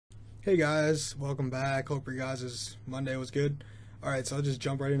Hey guys, welcome back. Hope your guys' Monday was good. Alright, so I'll just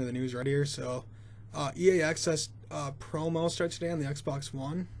jump right into the news right here. So, EA Access promo starts today on the Xbox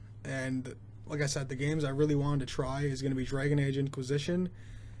One. And like I said, the games I really wanted to try is going to be Dragon Age Inquisition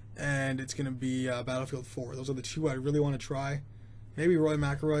and it's going to be Battlefield 4. Those are the two I really want to try. Maybe Roy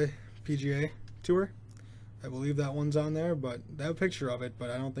McIlroy PGA Tour. I believe that one's on there, but they have a picture of it,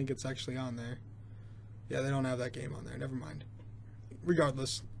 but I don't think it's actually on there. Yeah, they don't have that game on there. Never mind.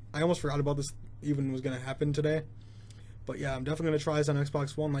 Regardless, I almost forgot about this even was going to happen today. But yeah, I'm definitely going to try this on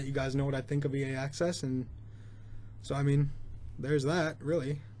Xbox One, let you guys know what I think of EA Access. And so, I mean, there's that,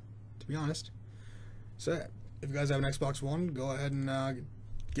 really, to be honest. So, if you guys have an Xbox One, go ahead and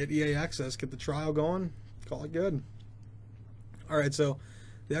get EA Access, get the trial going, call it good. Alright, so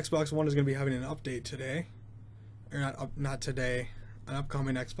the Xbox One is going to be having an update today. Or not today, an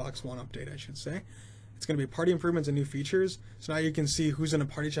upcoming Xbox One update, I should say. It's going to be party improvements and new features. So now you can see who's in a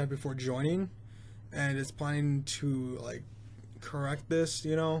party chat before joining. And it's planning to, like, correct this,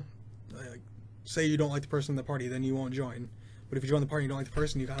 you know? Like, say you don't like the person in the party, then you won't join. But if you join the party and you don't like the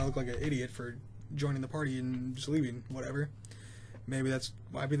person, you kind of look like an idiot for joining the party and just leaving, whatever. Maybe that's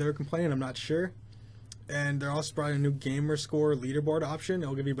why they're complaining, I'm not sure. And they're also providing a new gamer score leaderboard option.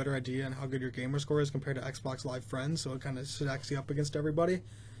 It'll give you a better idea on how good your gamer score is compared to Xbox Live Friends, so it kind of stacks you up against everybody.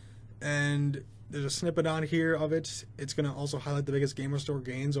 And there's a snippet on here of it. It's going to also highlight the biggest gamer score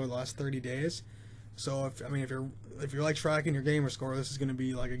gains over the last 30 days. So if you're like tracking your gamer score, this is going to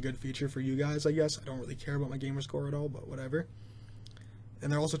be like a good feature for you guys, I guess. I don't really care about my gamer score at all, but whatever. And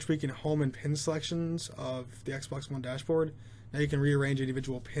they're also tweaking home and pin selections of the Xbox One dashboard. Now you can rearrange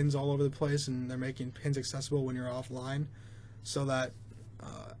individual pins all over the place, and they're making pins accessible when you're offline, so that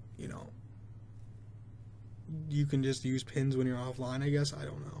you know, you can just use pins when you're offline, I guess. I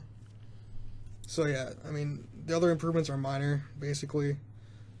don't know. So yeah, I mean, the other improvements are minor. Basically,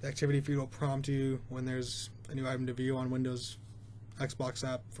 the activity feed will prompt you when there's a new item to view on Windows Xbox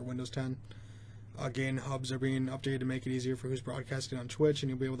app for Windows 10. Game hubs are being updated to make it easier for who's broadcasting on Twitch, and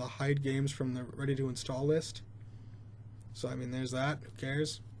you'll be able to hide games from the ready to install list. So I mean, there's that. Who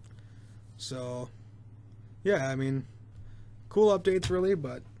cares? So yeah, I mean, cool updates really,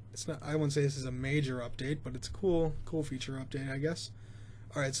 but it's not. I wouldn't say this is a major update, but it's a cool feature update, I guess.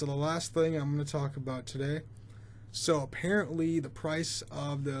 All right, so the last thing I'm going to talk about today. So apparently, the price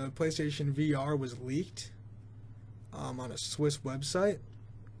of the PlayStation VR was leaked on a Swiss website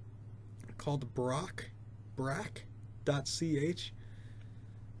called brack.ch,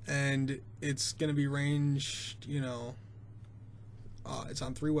 and it's going to be ranged, you know. It's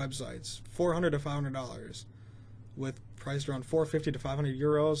on 3 websites, $400 to $500, with priced around 450 to 500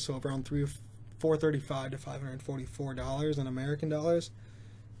 euros, so around 435 to $544 in American dollars.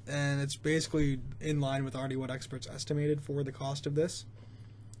 And it's basically in line with already what experts estimated for the cost of this.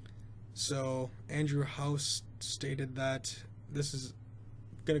 So Andrew House stated that this is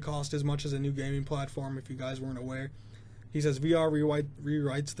going to cost as much as a new gaming platform, if you guys weren't aware. He says VR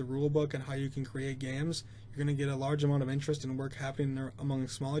rewrites the rulebook and how you can create games. You're going to get a large amount of interest and work happening among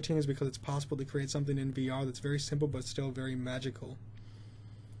smaller teams because it's possible to create something in VR that's very simple but still very magical.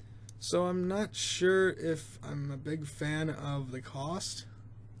 So I'm not sure if I'm a big fan of the cost.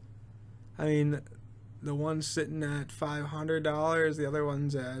 I mean, the one's sitting at $500, the other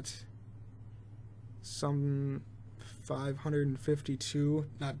one's at some 552,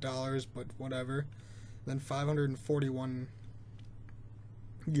 not dollars, but whatever. Then 541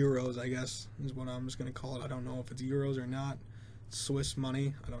 euros, I guess, is what I'm just going to call it. I don't know if it's euros or not. Swiss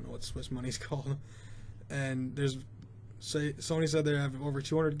money. I don't know what Swiss money's called. And Sony said they have over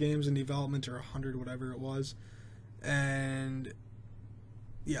 200 games in development, or 100, whatever it was. And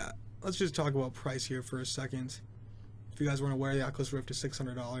yeah, let's just talk about price here for a second. If you guys weren't aware, the Oculus Rift is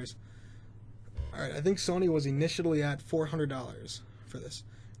 $600. Alright, I think Sony was initially at $400 for this.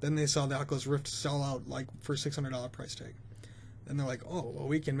 Then they saw the Oculus Rift sell out like for $600 price tag. And they're like, oh, well,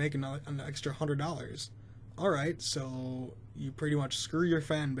 we can make an extra $100. Alright, so you pretty much screw your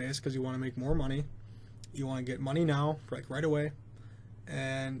fan base because you want to make more money. You want to get money now, like right away.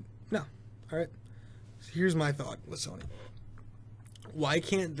 And no. Alright. So here's my thought with Sony. Why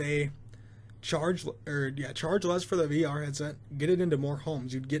can't they charge less for the VR headset, get it into more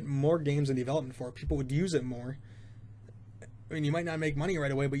homes? You'd get more games in development for it. People would use it more. I mean, you might not make money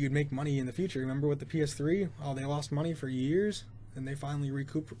right away, but you'd make money in the future. Remember with the PS3? Oh, they lost money for years, and they finally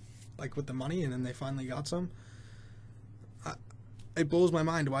recouped, like, with the money, and then they finally got some. It blows my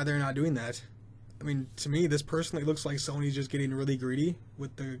mind why they're not doing that. I mean, to me, this personally looks like Sony's just getting really greedy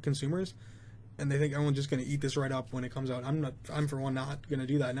with the consumers, and they think everyone's just going to eat this right up when it comes out. I'm for one not going to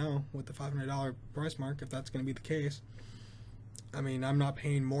do that now with the $500 price mark, if that's going to be the case. I mean, I'm not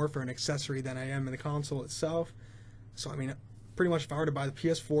paying more for an accessory than I am in the console itself. So, I mean, pretty much if I were to buy the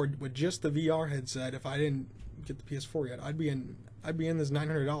PS4 with just the VR headset, if I didn't get the PS4 yet, I'd be in this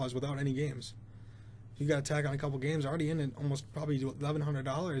 $900 without any games. You got to tack on a couple games, already in it almost probably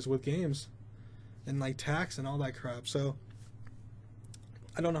 $1,100 with games and like tax and all that crap. So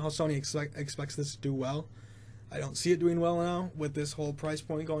I don't know how Sony expects this to do well. I don't see it doing well now with this whole price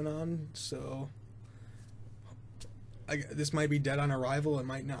point going on. So this might be dead on arrival. It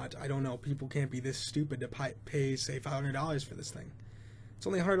might not. I don't know. People can't be this stupid to pay say $500 for this thing. It's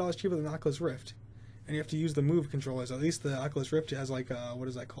only $100 cheaper than the Oculus Rift. And you have to use the Move controllers. At least the Oculus Rift has like what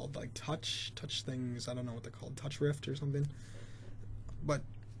is that called? Like touch things. I don't know what they're called. Touch Rift or something. But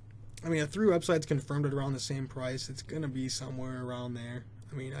I mean, 3 websites confirmed it around the same price. It's gonna be somewhere around there.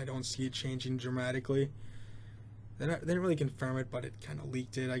 I mean, I don't see it changing dramatically. They didn't really confirm it, but it kind of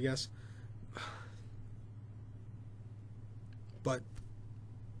leaked it, I guess. But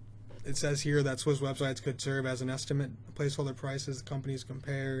it says here that Swiss websites could serve as an estimate placeholder prices. Companies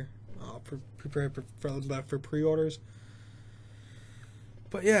prepare for pre-orders.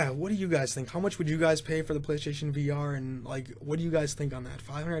 But yeah, what do you guys think? How much would you guys pay for the PlayStation VR? And like, what do you guys think on that?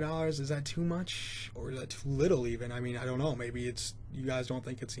 $500? Is that too much, or is that too little? Even, I mean, I don't know. Maybe you guys don't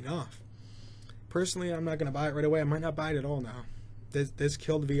think it's enough. Personally, I'm not gonna buy it right away. I might not buy it at all now. This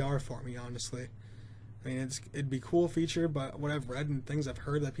killed VR for me, honestly. I mean, it'd be a cool feature, but what I've read and things I've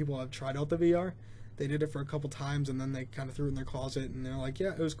heard that people have tried out the VR, they did it for a couple times and then they kind of threw it in their closet and they're like,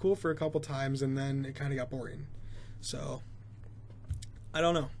 yeah, it was cool for a couple times and then it kind of got boring. So, I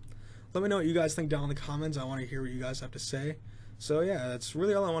don't know. Let me know what you guys think down in the comments. I want to hear what you guys have to say. So yeah, that's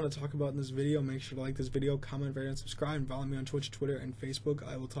really all I want to talk about in this video. Make sure to like this video, comment, rate, and subscribe, and follow me on Twitch, Twitter, and Facebook.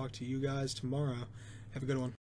 I will talk to you guys tomorrow. Have a good one.